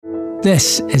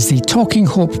This is the Talking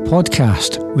Hope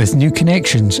podcast with New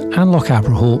Connections and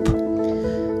Lochaber Hope.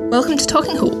 Welcome to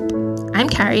Talking Hope. I'm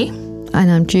Carrie.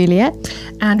 And I'm Juliet.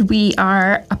 And we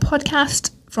are a podcast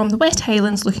from the West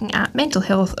Highlands looking at mental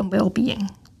health and well-being.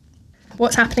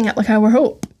 What's happening at Lochaber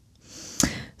Hope?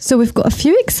 So we've got a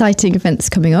few exciting events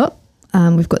coming up.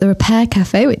 We've got the Repair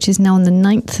Cafe, which is now on the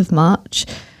 9th of March,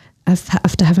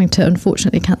 after having to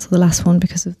unfortunately cancel the last one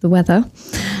because of the weather.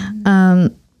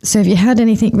 So if you had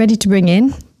anything ready to bring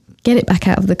in, get it back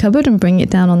out of the cupboard and bring it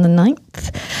down on the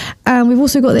 9th. We've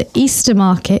also got the Easter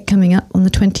market coming up on the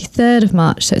 23rd of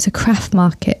March. So it's a craft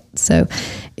market. So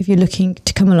if you're looking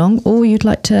to come along or you'd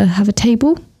like to have a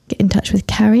table, get in touch with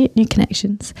Carrie at New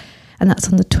Connections. And that's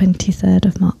on the 23rd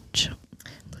of March.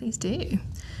 Please do.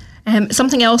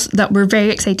 Something else that we're very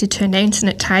excited to announce,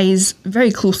 and it ties very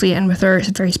closely in with our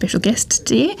very special guest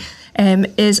today,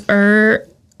 is our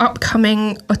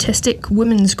upcoming Autistic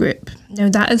Women's Group. Now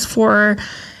that is for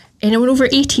anyone over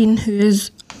 18 who is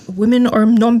a woman or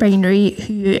non-binary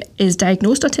who is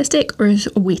diagnosed autistic or is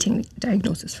awaiting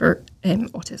diagnosis for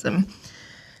autism.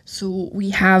 So we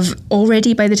have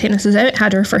already, by the time this is out,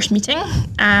 had our first meeting,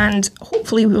 and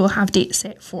hopefully we will have dates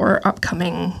set for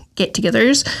upcoming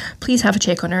get-togethers. Please have a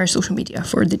check on our social media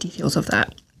for the details of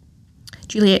that.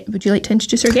 Juliet, would you like to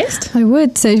introduce our guest? I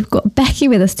would. So we've got Becky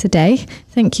with us today.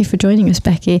 Thank you for joining us,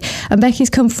 Becky. And Becky's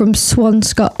come from SWAN,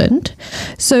 Scotland.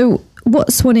 So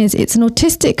what SWAN is, it's an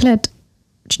autistic-led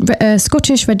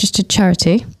Scottish registered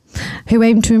charity who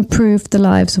aim to improve the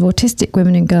lives of autistic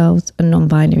women and girls and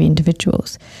non-binary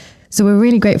individuals. So we're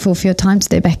really grateful for your time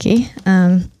today, Becky.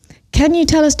 Can you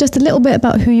tell us just a little bit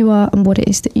about who you are and what it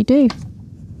is that you do?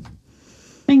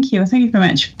 Thank you. Thank you very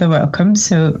much for the welcome.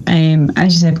 So,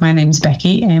 as you said, my name's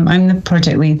Becky. I'm the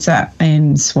project lead at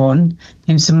SWAN.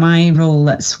 So my role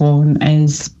at SWAN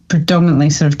is predominantly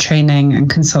sort of training and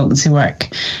consultancy work.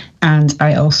 And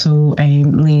I also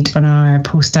lead on our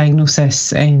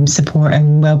post-diagnosis support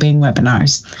and wellbeing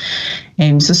webinars.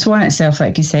 So SWAN itself,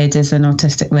 like you said, is an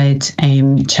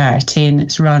autistic-led charity, and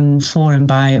it's run for and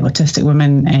by autistic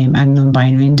women and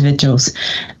non-binary individuals.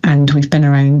 And we've been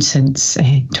around since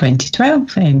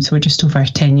 2012, so we're just over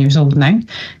 10 years old now.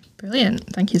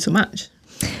 Brilliant. Thank you so much.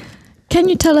 Can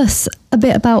you tell us a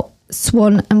bit about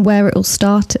SWAN and where it all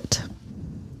started?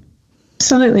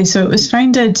 Absolutely. So it was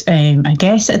founded, I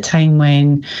guess, at a time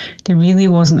when there really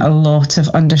wasn't a lot of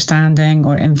understanding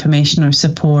or information or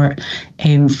support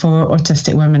for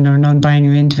autistic women or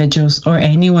non-binary individuals or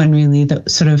anyone really that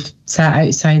sort of sat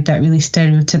outside that really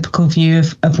stereotypical view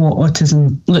of what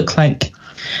autism looked like.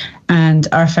 And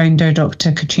our founder,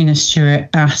 Dr. Katrina Stewart,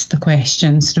 asked the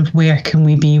question, sort of, where can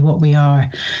we be what we are?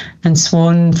 And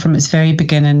SWAN, from its very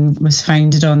beginning, was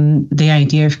founded on the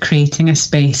idea of creating a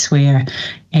space where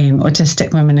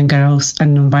autistic women and girls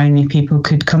and non-binary people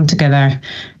could come together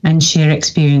and share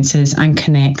experiences and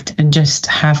connect and just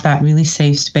have that really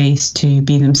safe space to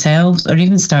be themselves or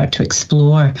even start to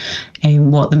explore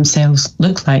what themselves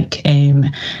look like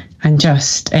and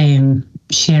just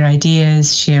share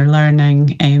ideas, share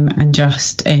learning, and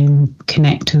just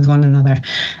connect with one another.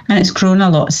 And it's grown a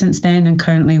lot since then, and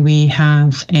currently we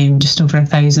have just over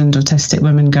 1,000 autistic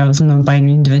women, girls and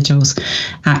non-binary individuals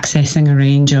accessing a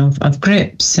range of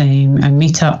groups and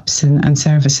meetups and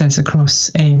services across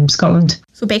Scotland.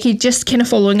 So Becky, just kind of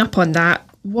following up on that,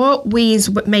 what ways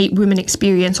might women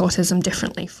experience autism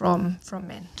differently from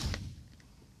men?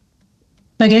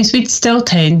 I guess we'd still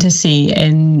tend to see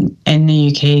in the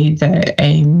UK that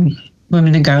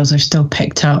women and girls are still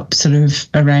picked up sort of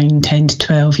around 10 to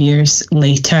 12 years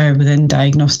later within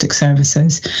diagnostic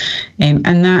services. And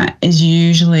that is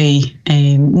usually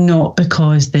not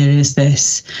because there is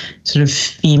this sort of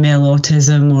female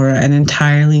autism or an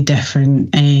entirely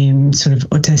different sort of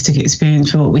autistic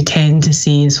experience. But what we tend to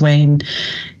see is when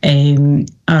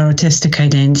our autistic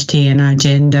identity and our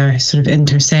gender sort of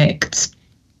intersects,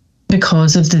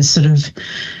 because of the sort of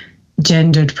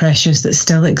gendered pressures that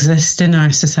still exist in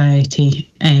our society,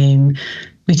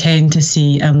 we tend to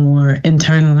see a more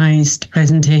internalised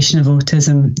presentation of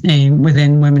autism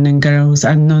within women and girls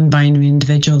and non-binary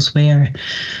individuals, where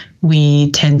we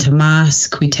tend to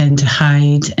mask, we tend to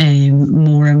hide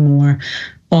more and more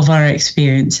of our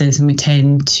experiences, and we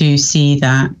tend to see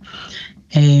that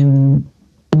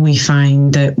we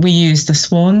find that we use the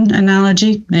SWAN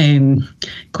analogy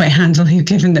quite handily,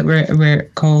 given that we're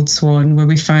called SWAN, where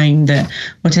we find that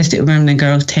autistic women and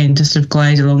girls tend to sort of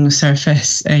glide along the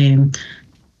surface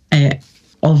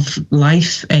of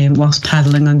life whilst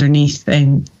paddling underneath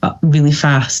really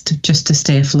fast just to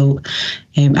stay afloat.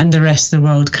 And the rest of the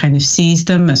world kind of sees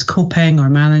them as coping or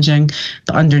managing,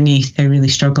 but underneath they're really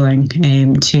struggling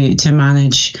to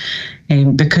manage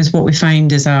because what we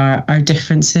find is our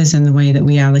differences in the way that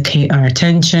we allocate our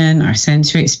attention, our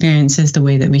sensory experiences, the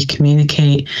way that we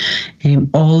communicate,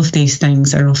 all of these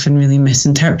things are often really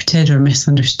misinterpreted or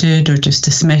misunderstood or just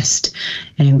dismissed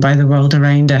by the world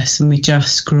around us, and we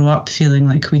just grow up feeling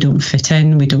like we don't fit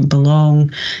in, we don't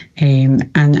belong,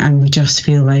 and we just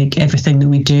feel like everything that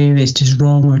we do is just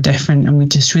wrong or different, and we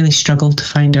just really struggle to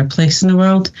find our place in the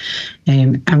world,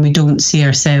 and we don't see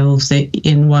ourselves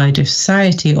in wider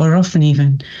society, or often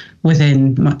even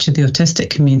within much of the autistic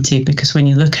community, because when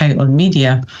you look out on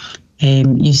media,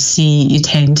 you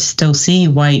tend to still see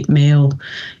white male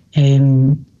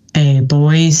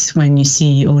boys when you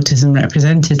see autism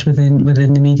represented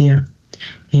within the media.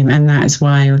 And that is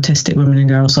why autistic women and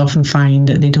girls often find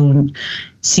that they don't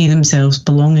see themselves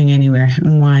belonging anywhere,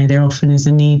 and why there often is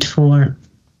a need for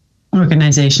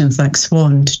organisations like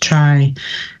SWAN to try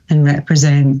and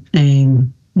represent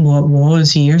what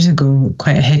was years ago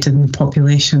quite a hidden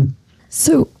population.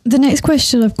 So the next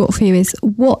question I've got for you is,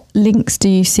 what links do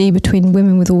you see between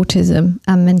women with autism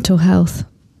and mental health?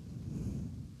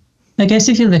 I guess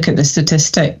if you look at the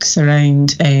statistics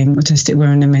around autistic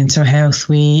women and mental health,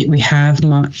 we have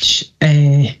much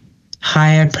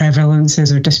higher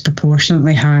prevalences, or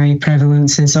disproportionately high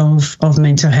prevalences of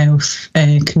mental health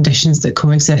conditions that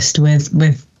coexist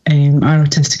with our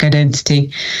autistic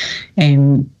identity.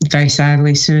 Very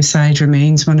sadly, suicide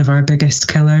remains one of our biggest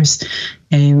killers.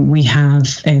 We have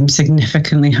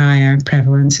significantly higher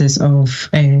prevalences of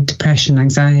depression,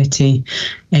 anxiety,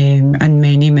 and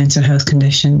many mental health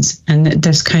conditions. And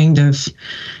there's kind of,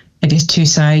 I guess, two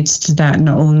sides to that.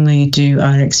 Not only do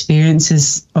our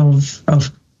experiences of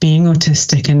being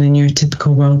autistic in the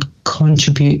neurotypical world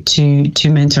contribute to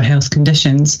mental health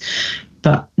conditions,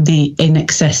 but the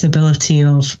inaccessibility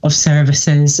of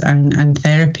services and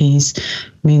therapies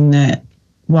mean that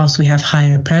whilst we have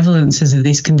higher prevalences of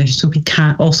these conditions, we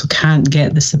can't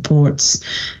get the supports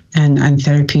and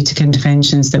therapeutic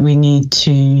interventions that we need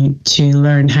to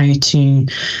learn how to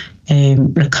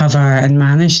recover and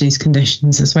manage these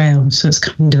conditions as well. So it's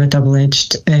kind of a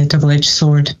double-edged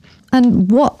sword.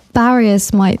 And what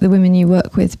barriers might the women you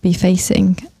work with be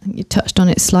facing? I think you touched on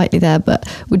it slightly there, but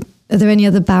are there any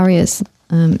other barriers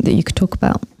that you could talk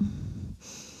about?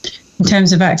 In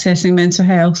terms of accessing mental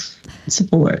health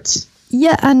supports?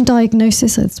 Yeah, and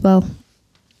diagnosis as well.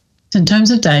 So in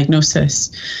terms of diagnosis,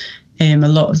 a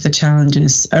lot of the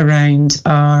challenges around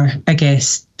are, I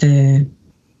guess,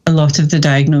 a lot of the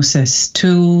diagnosis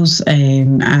tools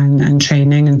and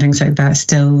training and things like that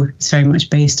still is very much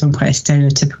based on quite a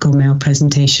stereotypical male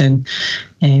presentation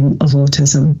of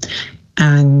autism.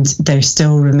 And there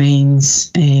still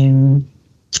remains, I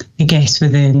guess,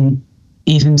 within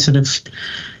even sort of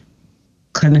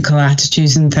clinical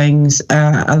attitudes and things,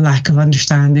 a lack of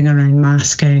understanding around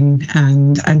masking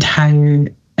and how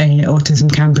autism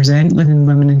can present within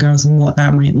women and girls, and what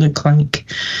that might look like.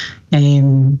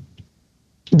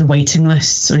 The waiting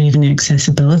lists, or even the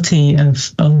accessibility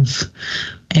of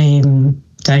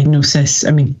diagnosis.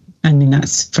 I mean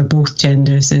that's for both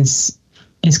genders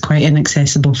is quite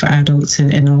inaccessible for adults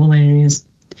in all areas.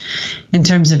 In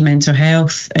terms of mental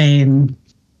health,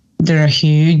 there are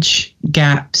huge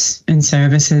gaps in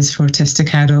services for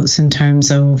autistic adults in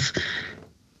terms of,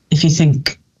 if you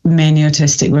think, many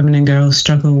autistic women and girls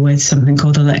struggle with something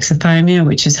called alexithymia,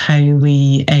 which is how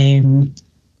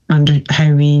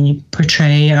we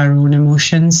portray our own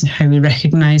emotions, how we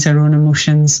recognise our own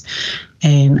emotions,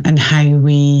 and how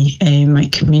we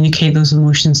might communicate those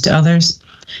emotions to others,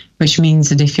 which means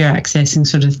that if you're accessing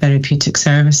sort of therapeutic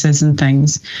services and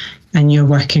things, and you're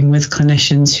working with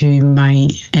clinicians who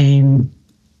might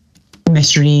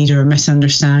misread or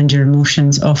misunderstand your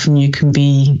emotions, often you can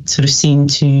be sort of seen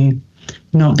to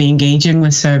not be engaging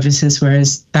with services,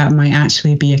 whereas that might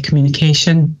actually be a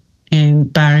communication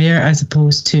barrier, as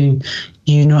opposed to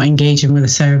you not engaging with a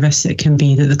service. It can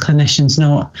be that the clinician's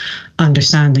not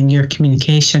understanding your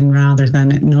communication, rather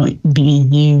than it not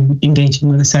being you engaging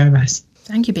with a service.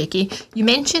 Thank you, Becky. You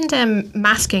mentioned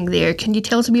masking there. Can you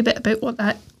tell us a wee bit about what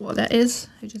that is?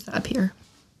 How does that appear?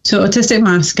 So autistic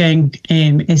masking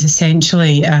is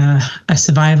essentially a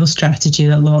survival strategy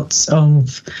that lots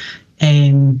of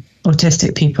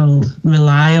autistic people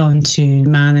rely on to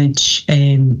manage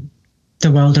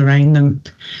the world around them.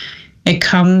 It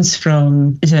comes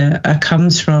from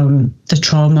the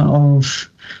trauma of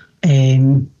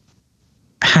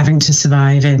having to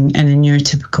survive in a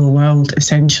neurotypical world,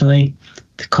 essentially.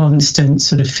 The constant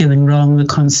sort of feeling wrong, the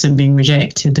constant being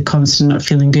rejected, the constant not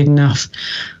feeling good enough,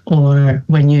 or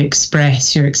when you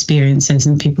express your experiences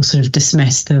and people sort of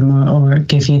dismiss them or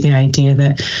give you the idea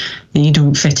that you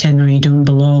don't fit in or you don't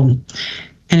belong.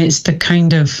 And it's the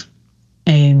kind of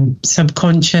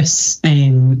subconscious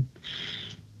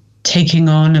taking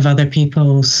on of other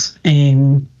people's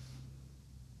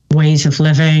ways of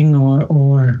living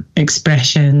or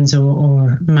expressions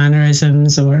or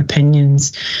mannerisms or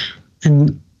opinions,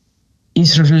 and you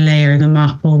sort of layer them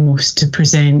up almost to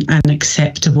present an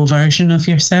acceptable version of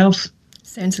yourself.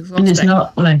 Sounds exhausting. And it's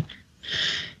not like,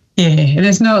 and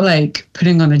it's not like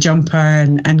putting on a jumper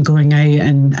and going out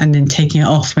and then taking it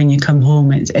off when you come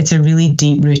home. It's a really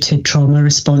deep-rooted trauma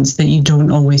response that you don't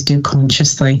always do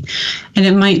consciously. And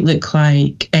it might look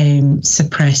like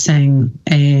suppressing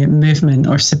movement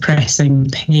or suppressing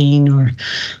pain or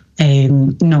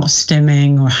not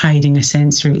stimming or hiding a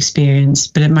sensory experience.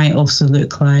 But it might also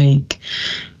look like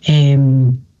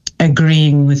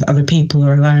agreeing with other people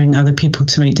or allowing other people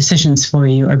to make decisions for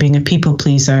you, or being a people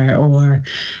pleaser, or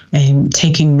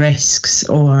taking risks,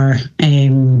 or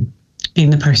being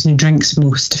the person who drinks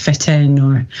most to fit in,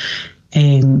 or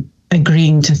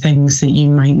agreeing to things that you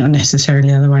might not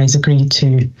necessarily otherwise agree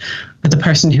to, or the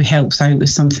person who helps out with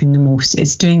something the most.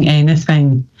 It's doing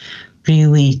anything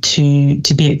really to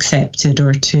be accepted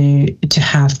or to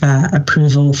have that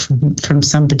approval from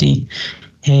somebody.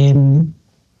 And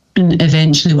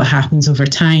eventually what happens over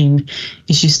time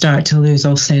is you start to lose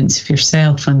all sense of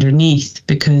yourself underneath,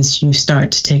 because you start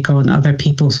to take on other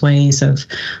people's ways of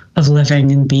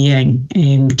living and being,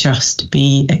 just to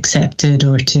be accepted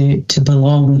or to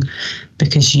belong,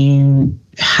 because you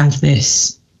have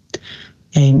this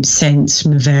sense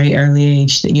from a very early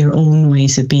age that your own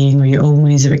ways of being or your own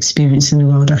ways of experiencing the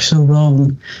world are so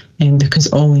wrong, because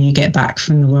all you get back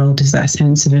from the world is that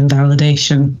sense of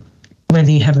invalidation.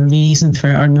 Whether you have a reason for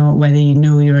it or not, whether you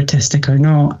know you're autistic or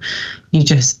not, you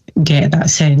just get that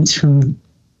sense from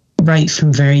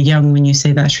very young when you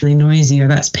say that's really noisy or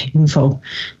that's painful,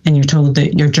 and you're told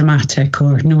that you're dramatic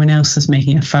or no one else is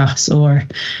making a fuss, or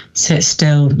sit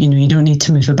still, you don't need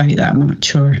to move about that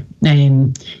much, or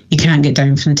you can't get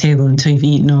down from the table until you've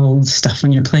eaten all the stuff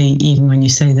on your plate, even when you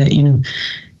say that,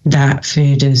 that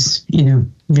food is,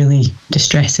 really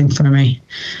distressing for me.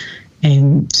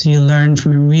 So you learn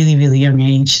from a really, really young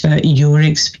age that your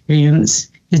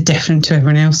experience is different to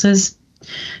everyone else's.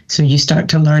 So you start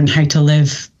to learn how to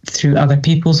live through other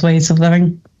people's ways of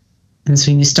living. And so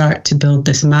you start to build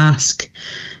this mask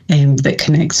that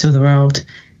connects with the world,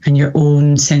 and your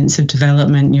own sense of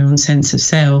development, your own sense of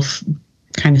self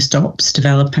kind of stops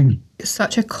developing. It's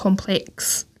such a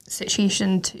complex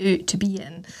situation to be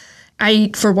in.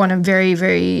 I, for one, am very,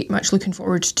 very much looking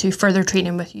forward to further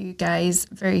training with you guys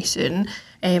very soon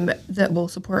that will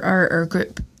support our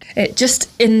group.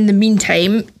 Just in the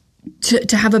meantime,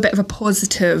 to have a bit of a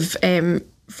positive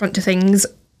front to things,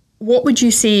 what would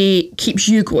you say keeps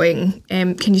you going?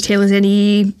 Can you tell us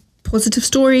any positive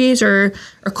stories or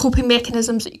coping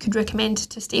mechanisms that you could recommend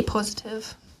to stay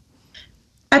positive?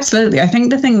 Absolutely. I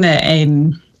think the thing that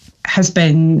has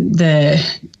been the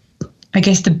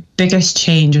biggest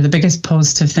change or the biggest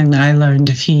positive thing that I learned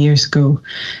a few years ago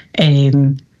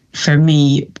for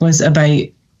me was about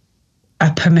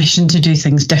a permission to do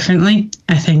things differently.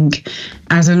 I think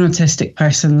as an autistic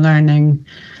person learning,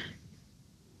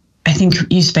 I think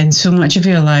you spend so much of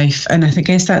your life, and I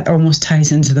guess that almost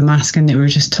ties into the masking that we were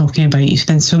just talking about. You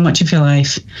spend so much of your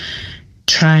life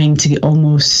trying to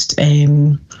almost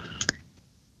be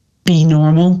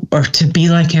normal or to be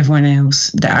like everyone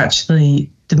else, that actually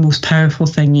the most powerful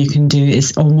thing you can do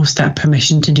is almost that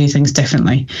permission to do things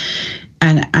differently,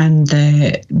 and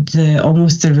the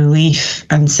almost the relief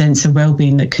and sense of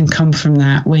well-being that can come from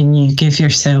that when you give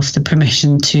yourself the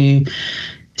permission to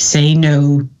say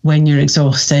no when you're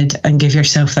exhausted and give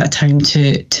yourself that time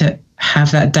to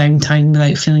have that downtime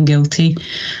without feeling guilty,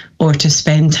 or to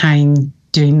spend time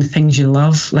doing the things you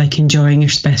love, like enjoying your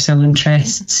special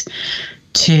interests,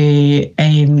 to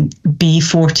be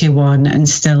 41 and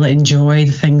still enjoy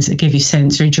the things that give you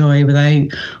sensory joy without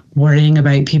worrying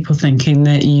about people thinking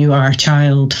that you are a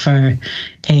child for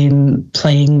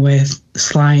playing with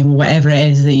slime, whatever it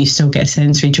is that you still get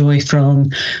sensory joy from,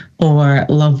 or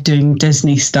love doing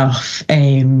Disney stuff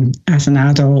as an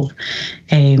adult,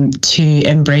 to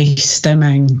embrace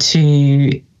stimming,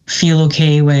 to feel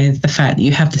okay with the fact that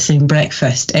you have the same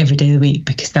breakfast every day of the week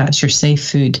because that's your safe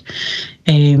food,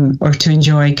 or to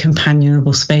enjoy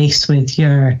companionable space with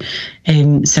your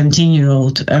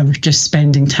 17-year-old, or just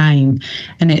spending time.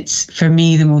 And it's, for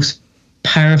me, the most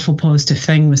powerful positive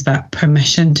thing was that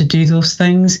permission to do those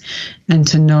things, and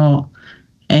to not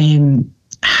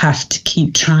have to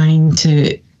keep trying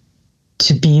to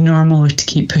be normal, or to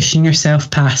keep pushing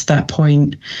yourself past that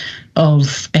point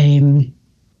of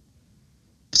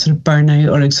sort of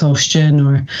burnout or exhaustion,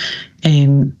 or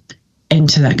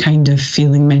into that kind of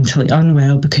feeling mentally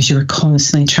unwell because you were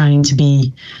constantly trying to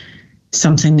be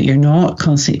something that you're not,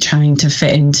 constantly trying to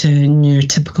fit into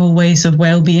neurotypical ways of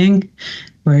well-being.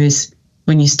 Whereas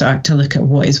when you start to look at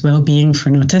what is well-being for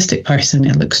an autistic person,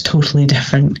 it looks totally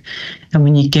different. And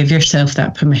when you give yourself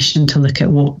that permission to look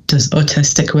at what does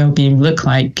autistic well-being look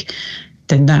like,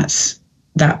 then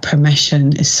that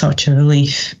permission is such a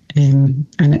relief, and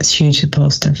it's hugely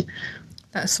positive.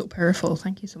 That's so powerful.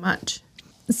 Thank you so much.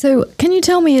 So can you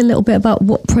tell me a little bit about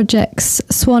what projects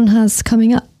SWAN has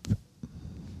coming up?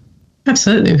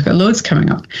 Absolutely, we've got loads coming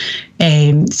up.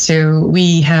 So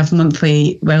we have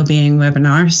monthly wellbeing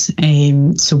webinars.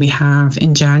 So we have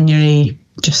in January,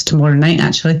 just tomorrow night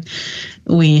actually,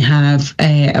 we have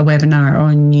a webinar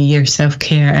on New Year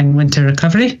self-care and winter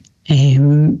recovery,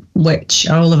 which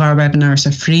all of our webinars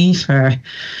are free for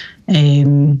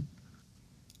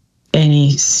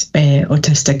any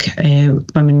autistic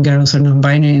women, girls or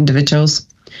non-binary individuals.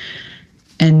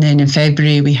 And then in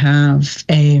February we have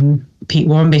Pete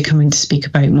Warmby coming to speak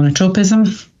about monotropism.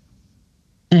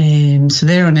 So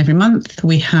they're on every month.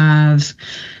 We have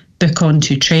book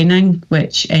onto training,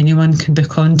 which anyone can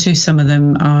book onto. Some of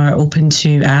them are open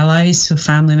to allies, so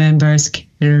family members,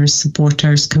 carers,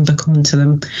 supporters can book onto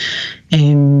them.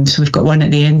 So we've got one at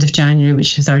the end of January,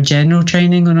 which is our general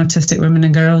training on autistic women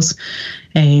and girls.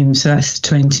 So that's the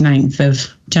 29th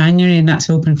of January, and that's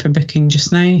open for booking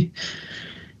just now.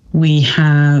 We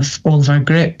have all of our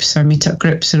groups, our meetup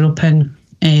groups are open.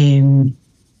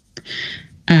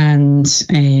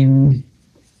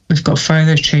 We've got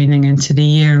further training into the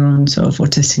year on sort of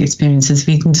autistic experiences,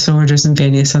 eating disorders and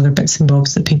various other bits and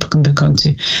bobs that people can book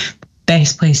onto.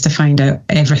 Best place to find out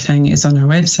everything is on our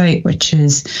website, which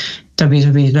is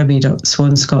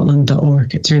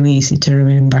www.swanscotland.org. It's really easy to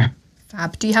remember.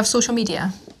 Fab. Do you have social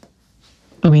media?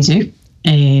 We do.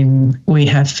 We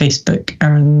have Facebook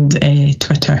and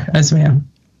Twitter as well.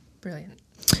 Brilliant.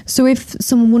 So if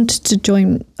someone wanted to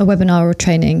join a webinar or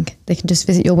training, they can just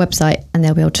visit your website and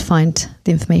they'll be able to find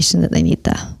the information that they need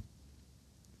there.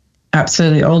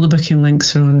 Absolutely. All the booking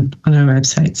links are on our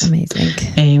websites.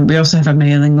 Amazing. We also have a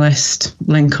mailing list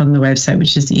link on the website,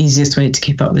 which is the easiest way to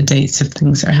keep up the dates of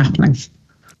things that are happening.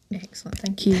 Excellent.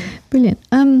 Thank you. Brilliant.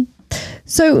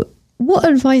 So what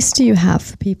advice do you have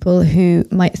for people who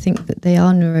might think that they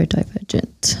are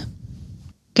neurodivergent? I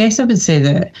guess I would say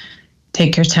that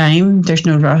take your time. There's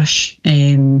no rush.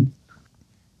 It's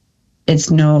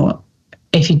not,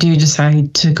 if you do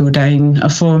decide to go down a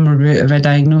formal route of a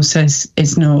diagnosis,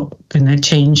 it's not going to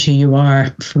change who you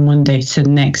are from one day to the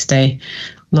next day.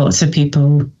 Lots of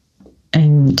people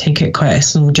take it quite a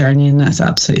slow journey, and that's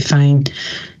absolutely fine.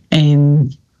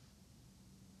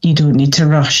 You don't need to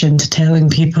rush into telling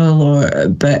people,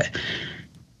 but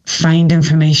find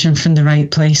information from the right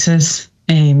places.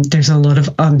 There's a lot of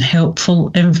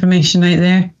unhelpful information out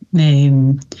there.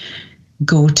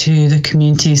 Go to the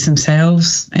communities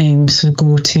themselves. So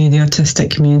go to the autistic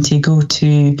community, go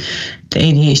to the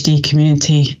ADHD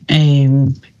community,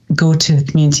 go to the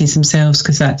communities themselves,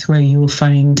 because that's where you will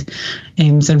find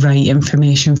the right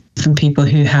information from people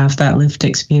who have that lived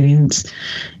experience.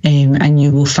 And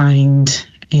you will find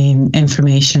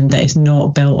information that is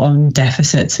not built on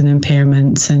deficits and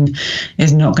impairments, and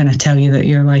is not going to tell you that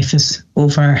your life is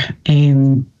over,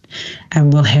 and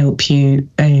will help you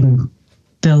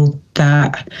build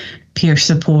that peer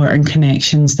support and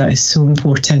connections that is so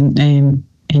important in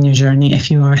your journey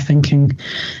if you are thinking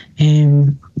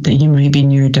that you might be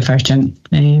neurodivergent.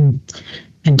 And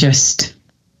just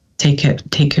take your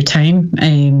time,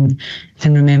 and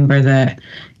remember that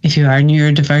if you are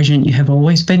neurodivergent, you have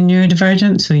always been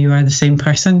neurodivergent, so you are the same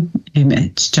person.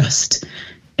 It's just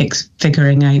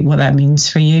figuring out what that means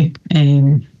for you,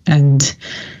 and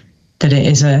that it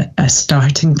is a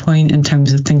starting point in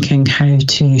terms of thinking how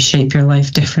to shape your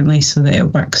life differently so that it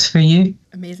works for you.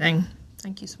 Amazing.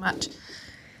 Thank you so much.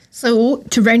 So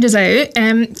to round us out,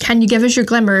 can you give us your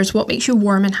glimmers? What makes you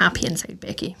warm and happy inside,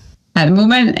 Becky? At the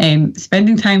moment,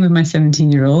 spending time with my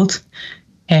 17-year-old,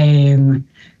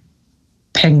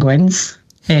 penguins.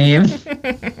 Got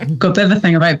a bit of a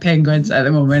thing about penguins at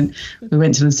the moment. We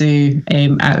went to the zoo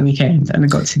at the weekend and I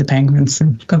got to see the penguins. So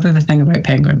got a bit of a thing about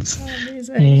penguins. Oh,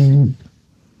 amazing.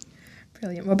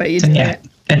 Brilliant. What about you? Do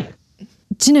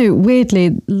you know, weirdly,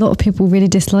 a lot of people really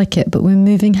dislike it, but we're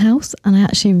moving house and I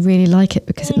actually really like it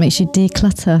because it makes you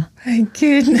declutter. Thank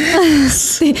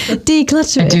goodness.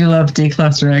 Decluttering. I do love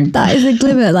decluttering. That is a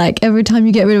glimmer. Like every time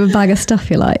you get rid of a bag of stuff,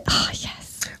 you're like, oh, yes.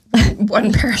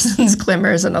 One person's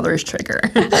glimmer is another's trigger.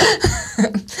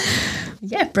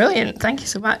 Yeah, brilliant. Thank you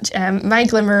so much. My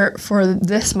glimmer for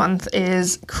this month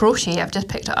is crochet. I've just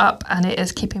picked it up and it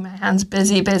is keeping my hands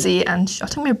busy and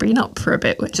shutting my brain up for a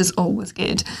bit, which is always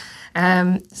good.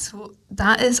 So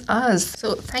that is us.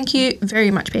 So thank you very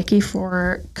much, Becky,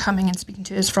 for coming and speaking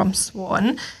to us from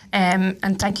SWAN.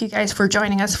 And thank you guys for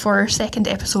joining us for our second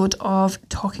episode of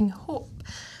Talking Hope.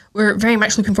 We're very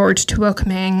much looking forward to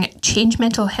welcoming Change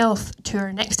Mental Health to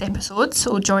our next episode.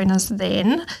 So join us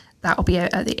then. That'll be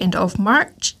out at the end of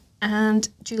March. And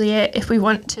Juliet, if we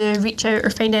want to reach out or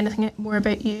find anything more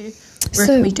about you, where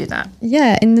can we do that?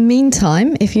 Yeah, in the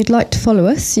meantime, if you'd like to follow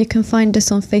us, you can find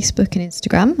us on Facebook and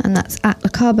Instagram, and that's at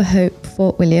Lochaber Hope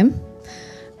Fort William,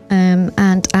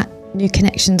 and at New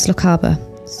Connections Lochaber.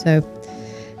 So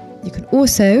you can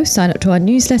also sign up to our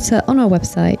newsletter on our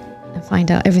website and find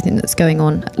out everything that's going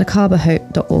on at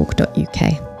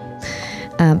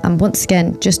lochaberhope.org.uk. And once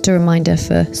again, just a reminder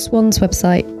for SWAN's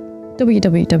website,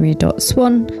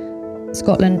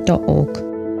 www.swanscotland.org.